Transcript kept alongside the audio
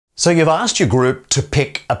So you've asked your group to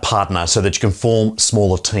pick a partner so that you can form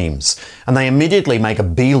smaller teams, and they immediately make a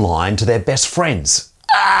beeline to their best friends.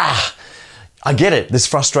 I get it, this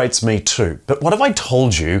frustrates me too. But what if I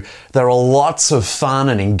told you there are lots of fun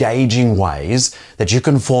and engaging ways that you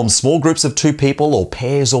can form small groups of 2 people or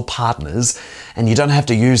pairs or partners, and you don't have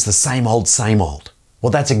to use the same old, same old?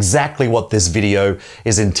 Well, that's exactly what this video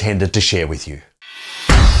is intended to share with you.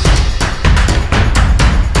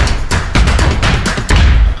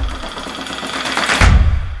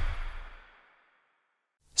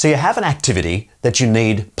 So you have an activity that you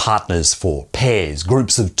need partners for, pairs,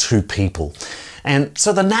 groups of 2 people. And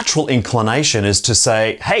so the natural inclination is to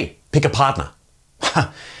say, hey, pick a partner.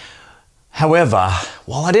 However,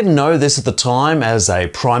 while I didn't know this at the time as a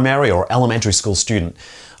primary or elementary school student,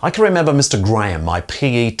 I can remember Mr. Graham, my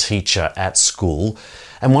PE teacher at school,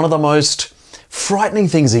 and one of the most frightening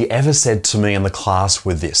things he ever said to me in the class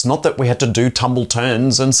were this. Not that we had to do tumble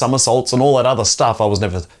turns and somersaults and all that other stuff. I was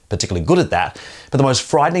never particularly good at that. But the most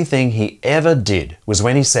frightening thing he ever did was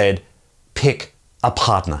when he said, pick a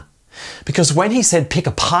partner. Because when he said pick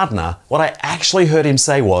a partner, what I actually heard him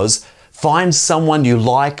say was, find someone you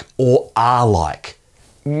like or are like.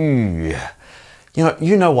 You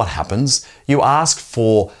know what happens. You ask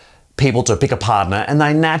for people to pick a partner and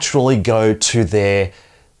they naturally go to their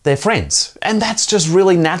friends. And that's just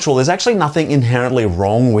really natural. There's actually nothing inherently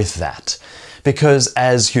wrong with that. Because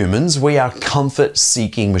as humans, we are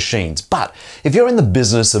comfort-seeking machines. But if you're in the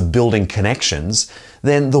business of building connections,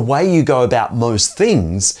 then the way you go about most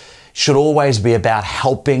things should always be about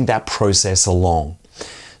helping that process along.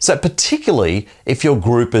 So particularly if your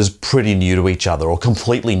group is pretty new to each other or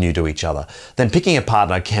completely new to each other, then picking a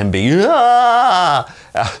partner can be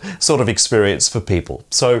sort of experience for people.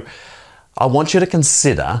 So I want you to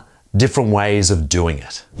consider different ways of doing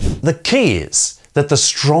it. The key is that the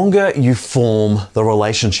stronger you form the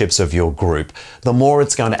relationships of your group, the more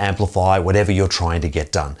it's going to amplify whatever you're trying to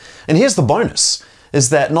get done. And here's the bonus, is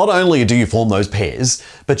that not only do you form those pairs,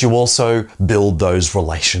 but you also build those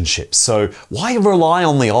relationships. So why rely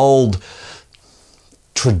on the old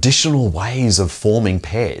traditional ways of forming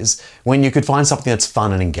pairs when you could find something that's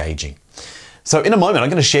fun and engaging? So in a moment, I'm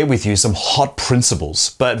going to share with you some hot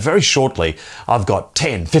principles, but very shortly, I've got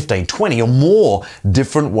 10, 15, 20 or more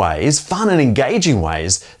different ways, fun and engaging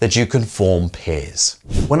ways that you can form pairs.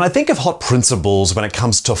 When I think of hot principles when it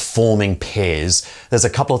comes to forming pairs, there's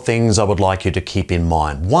a couple of things I would like you to keep in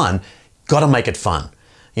mind. One, got to make it fun.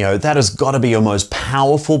 That has got to be your most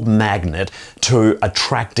powerful magnet to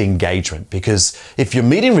attract engagement, because if you're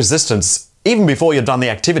meeting resistance even before you've done the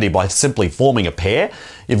activity by simply forming a pair,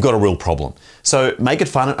 you've got a real problem. So make it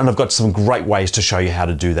fun, and I've got some great ways to show you how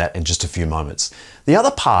to do that in just a few moments. The other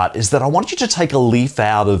part is that I want you to take a leaf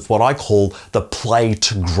out of what I call the play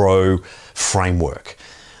to grow framework.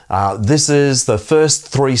 This is the first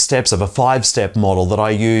 3 steps of a 5-step model that I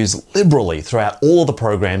use liberally throughout all of the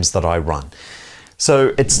programs that I run.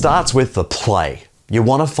 So it starts with the play. You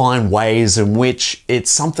want to find ways in which it's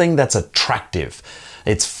something that's attractive.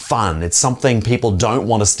 It's fun. It's something people don't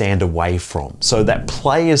want to stand away from. So that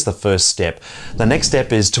play is the first step. The next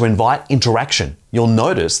step is to invite interaction. You'll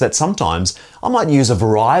notice that sometimes I might use a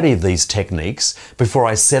variety of these techniques before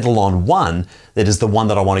I settle on one that is the one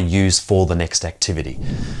that I want to use for the next activity.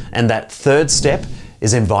 And that third step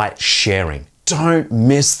is invite sharing. Don't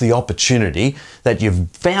miss the opportunity that you've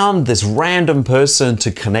found this random person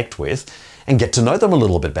to connect with and get to know them a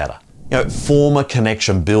little bit better. Form a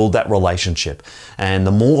connection, build that relationship. And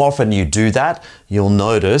the more often you do that, you'll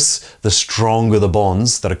notice the stronger the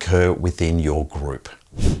bonds that occur within your group.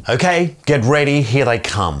 Okay, get ready, here they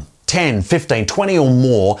come. 10, 15, 20 or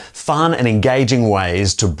more fun and engaging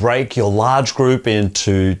ways to break your large group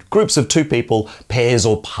into groups of 2 people, pairs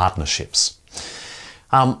or partnerships.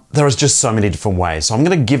 There is just so many different ways, so I'm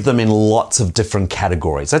going to give them in lots of different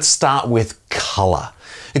categories. Let's start with color.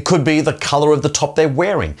 It could be the color of the top they're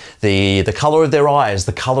wearing, the color of their eyes,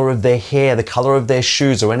 the color of their hair, the color of their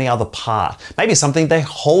shoes or any other part. Maybe something they're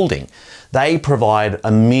holding. They provide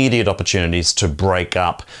immediate opportunities to break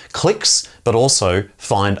up cliques, but also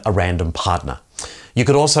find a random partner. You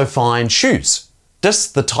could also find shoes.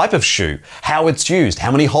 Just the type of shoe, how it's used,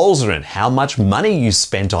 how many holes are in it, how much money you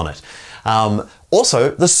spent on it.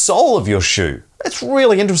 Also, the sole of your shoe. It's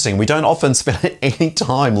really interesting. We don't often spend any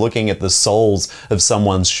time looking at the soles of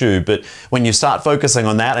someone's shoe, but when you start focusing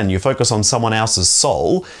on that and you focus on someone else's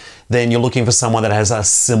sole, then you're looking for someone that has a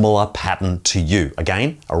similar pattern to you.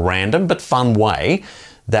 Again, a random but fun way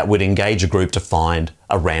that would engage a group to find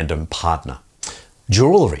a random partner.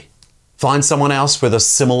 Jewelry. Find someone else with a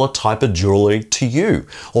similar type of jewelry to you,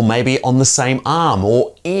 or maybe on the same arm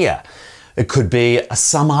or ear. It could be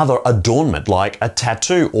some other adornment like a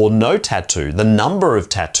tattoo or no tattoo, the number of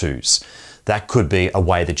tattoos. That could be a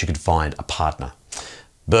way that you could find a partner.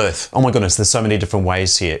 Birth. Oh my goodness, there's so many different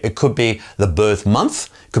ways here. It could be the birth month,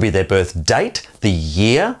 it could be their birth date, the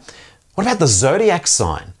year. What about the zodiac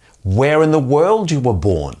sign? Where in the world you were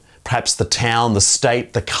born? Perhaps the town, the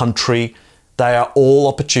state, the country. They are all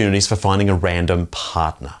opportunities for finding a random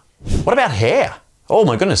partner. What about hair? Oh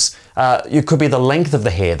my goodness, it could be the length of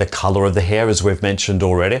the hair, the color of the hair, as we've mentioned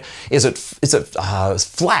already. Is it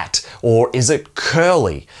flat or is it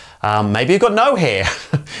curly? Maybe you've got no hair.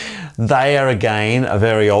 They are again a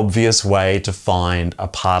very obvious way to find a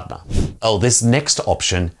partner. Oh, this next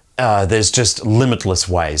option, there's just limitless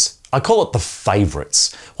ways. I call it the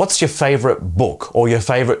favorites. What's your favorite book or your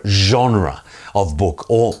favorite genre of book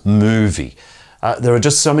or movie? There are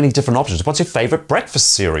just so many different options. What's your favorite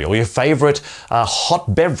breakfast cereal? Your favorite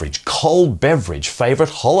hot beverage, cold beverage, favorite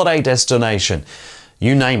holiday destination?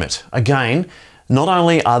 You name it. Again, not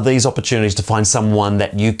only are these opportunities to find someone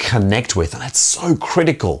that you connect with, and it's so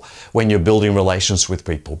critical when you're building relations with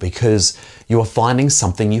people because you are finding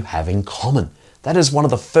something you have in common. That is one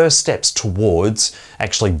of the first steps towards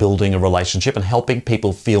actually building a relationship and helping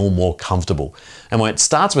people feel more comfortable. And when it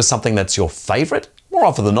starts with something that's your favorite, more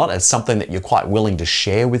often than not, it's something that you're quite willing to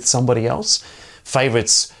share with somebody else.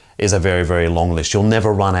 Favorites is a very, very long list. You'll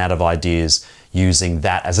never run out of ideas using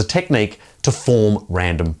that as a technique to form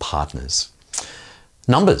random partners.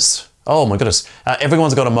 Numbers. Oh my goodness.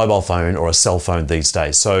 Everyone's got a mobile phone or a cell phone these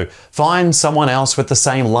days. So find someone else with the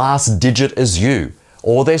same last digit as you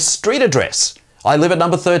or their street address. I live at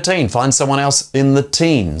number 13. Find someone else in the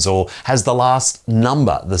teens or has the last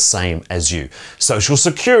number the same as you. Social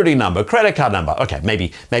security number, credit card number. Okay,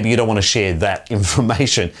 maybe you don't want to share that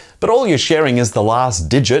information, but all you're sharing is the last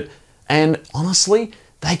digit. And honestly,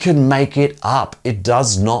 they can make it up. It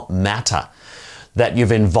does not matter. That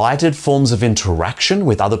you've invited forms of interaction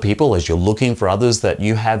with other people as you're looking for others that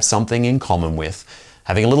you have something in common with.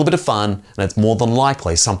 Having a little bit of fun, and it's more than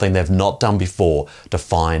likely something they've not done before to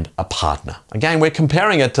find a partner. Again, we're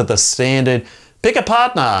comparing it to the standard pick a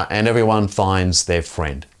partner and everyone finds their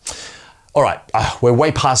friend. All right, we're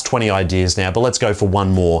way past 20 ideas now, but let's go for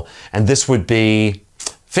one more. And this would be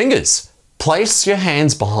fingers. Place your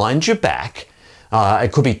hands behind your back.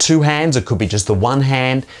 It could be two hands, it could be just the one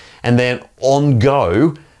hand, and then on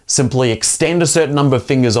go, simply extend a certain number of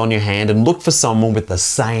fingers on your hand and look for someone with the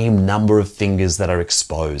same number of fingers that are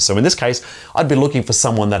exposed. So in this case, I'd be looking for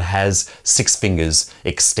someone that has 6 fingers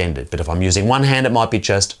extended. But if I'm using one hand, it might be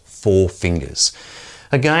just 4 fingers.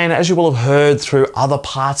 Again, as you will have heard through other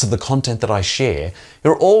parts of the content that I share,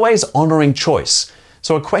 you're always honoring choice.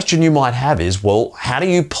 So a question you might have is, well, how do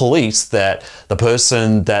you police that the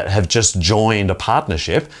person that have just joined a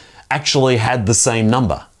partnership actually had the same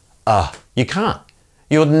number? You can't.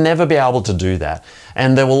 You'll never be able to do that.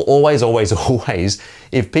 And there will always,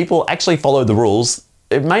 if people actually follow the rules,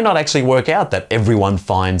 it may not actually work out that everyone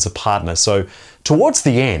finds a partner. So towards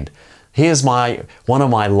the end, here's one of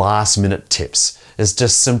my last minute tips is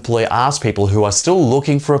just simply ask people who are still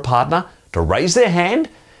looking for a partner to raise their hand,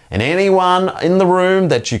 and anyone in the room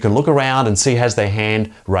that you can look around and see has their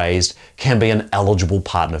hand raised can be an eligible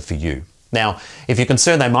partner for you. Now, if you're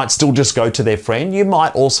concerned they might still just go to their friend, you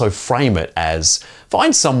might also frame it as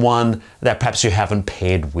find someone that perhaps you haven't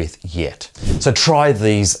paired with yet. So try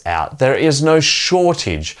these out. There is no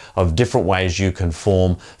shortage of different ways you can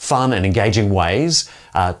form fun and engaging ways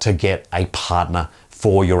to get a partner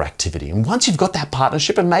for your activity. And once you've got that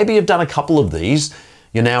partnership, and maybe you've done a couple of these,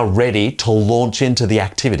 you're now ready to launch into the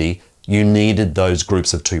activity you needed those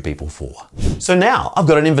groups of 2 people for. So now I've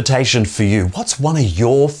got an invitation for you. What's one of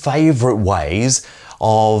your favorite ways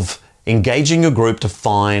of engaging a group to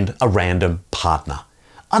find a random partner?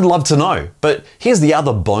 I'd love to know, but here's the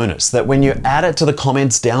other bonus, that when you add it to the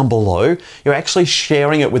comments down below, you're actually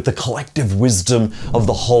sharing it with the collective wisdom of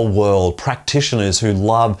the whole world, practitioners who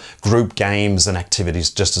love group games and activities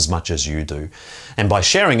just as much as you do. And by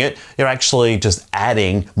sharing it, you're actually just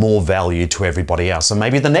adding more value to everybody else. And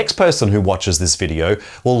maybe the next person who watches this video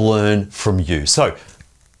will learn from you. So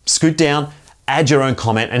scoot down, add your own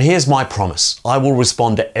comment, and here's my promise. I will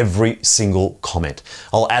respond to every single comment.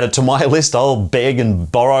 I'll add it to my list. I'll beg and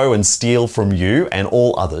borrow and steal from you and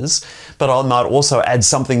all others, but I might also add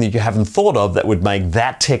something that you haven't thought of that would make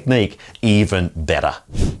that technique even better.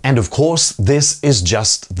 And of course, this is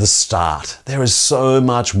just the start. There is so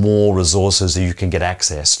much more resources that you can get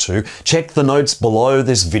access to. Check the notes below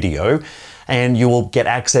this video, and you will get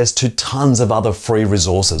access to tons of other free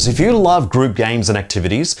resources. If you love group games and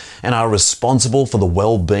activities and are responsible for the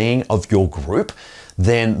well-being of your group,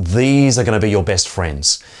 then these are going to be your best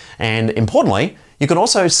friends. And importantly, you can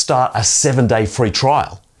also start a 7-day free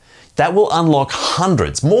trial. That will unlock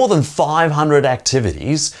hundreds, more than 500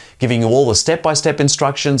 activities, giving you all the step-by-step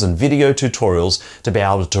instructions and video tutorials to be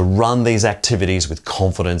able to run these activities with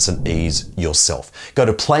confidence and ease yourself. Go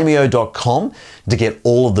to playmeo.com to get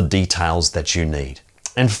all of the details that you need.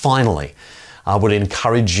 And finally, I would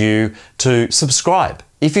encourage you to subscribe.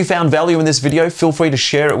 If you found value in this video, feel free to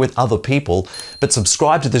share it with other people, but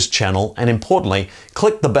subscribe to this channel and importantly,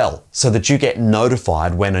 click the bell so that you get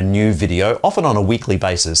notified when a new video, often on a weekly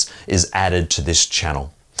basis, is added to this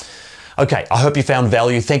channel. Okay, I hope you found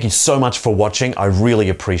value. Thank you so much for watching. I really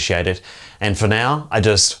appreciate it. And for now, I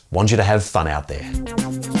just want you to have fun out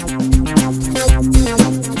there.